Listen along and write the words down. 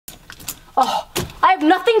Oh, I have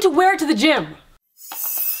nothing to wear to the gym.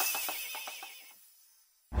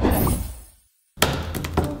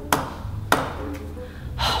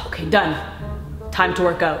 Okay, done. Time to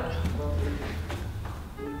work out.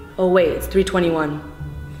 Oh wait, it's 3:21.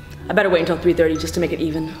 I better wait until 3:30 just to make it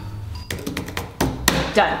even.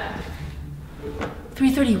 Done.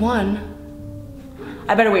 3:31?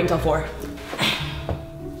 I better wait until 4.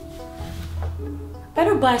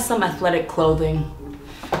 Better buy some athletic clothing.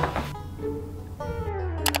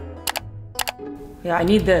 Yeah, I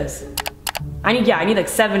need this. I need like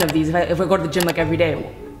 7 of these if I go to the gym like every day.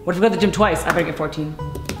 What if I go to the gym twice? I better get 14.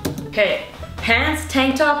 Okay, pants,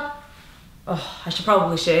 tank top. Oh, I should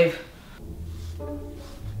probably shave.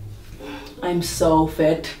 I'm so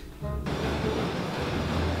fit.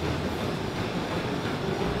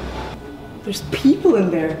 There's people in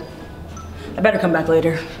there. I better come back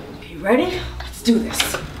later. Okay, ready? Let's do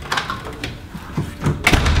this.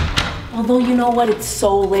 Although, you know what? It's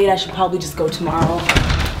so late, I should probably just go tomorrow.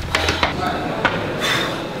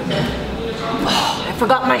 Oh, I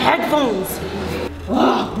forgot my headphones.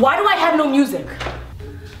 Oh, why do I have no music?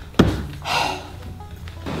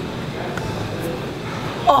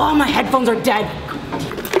 Oh, my headphones are dead.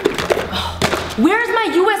 Where's my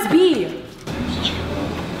USB?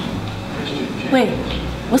 Wait,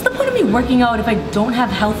 what's the point of me working out if I don't have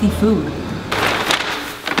healthy food?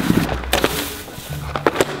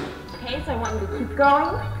 Okay, so I want you to keep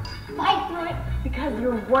going. Fight through it because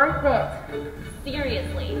you're worth it.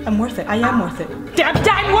 Seriously. I'm worth it. I am worth it.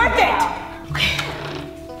 I'm worth it! Okay.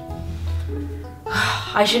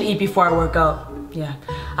 I should eat before I work out. Yeah,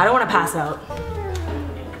 I don't want to pass out.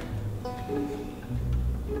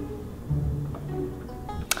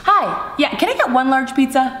 Hi, yeah, can I get 1 large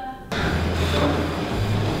pizza?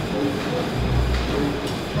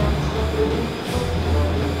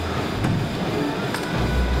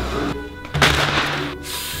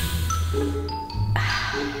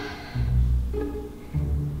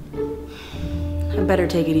 I better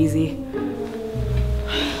take it easy.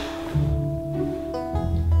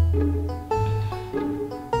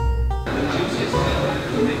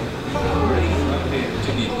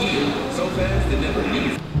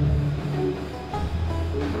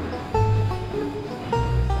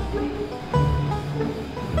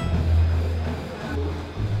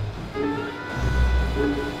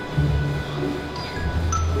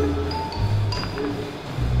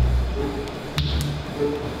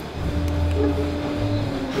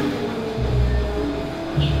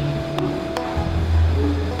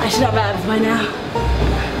 I should have abs by now.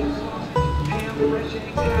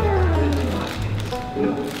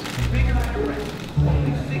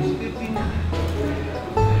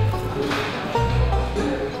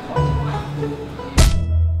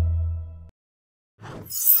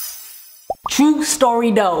 True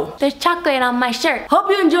story though. There's chocolate on my shirt. Hope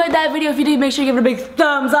you enjoyed that video. If you did, make sure you give it a big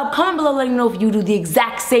thumbs up. Comment below letting me know if you do the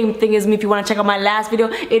exact same thing as me. If you want to check out my last video,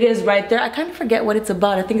 it is right there. I kind of forget what it's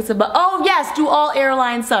about. I think it's about, oh yes, do all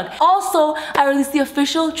airlines suck. Also, I released the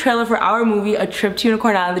official trailer for our movie, A Trip to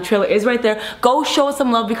Unicorn Island. The trailer is right there. Go show us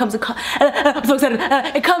some love. I'm so excited.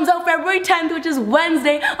 It comes out February 10th, which is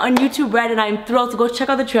Wednesday on YouTube Red, and I'm thrilled to go check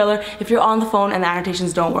out the trailer. If you're on the phone and the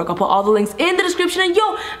annotations don't work, I'll put all the links in the description, and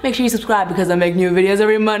yo, make sure you subscribe because I make new videos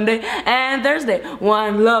every Monday and Thursday.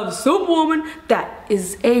 One love, Superwoman. That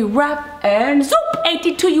is a wrap, and Soup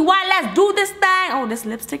 82 UI. Let's do this thing. Oh, this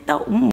lipstick though.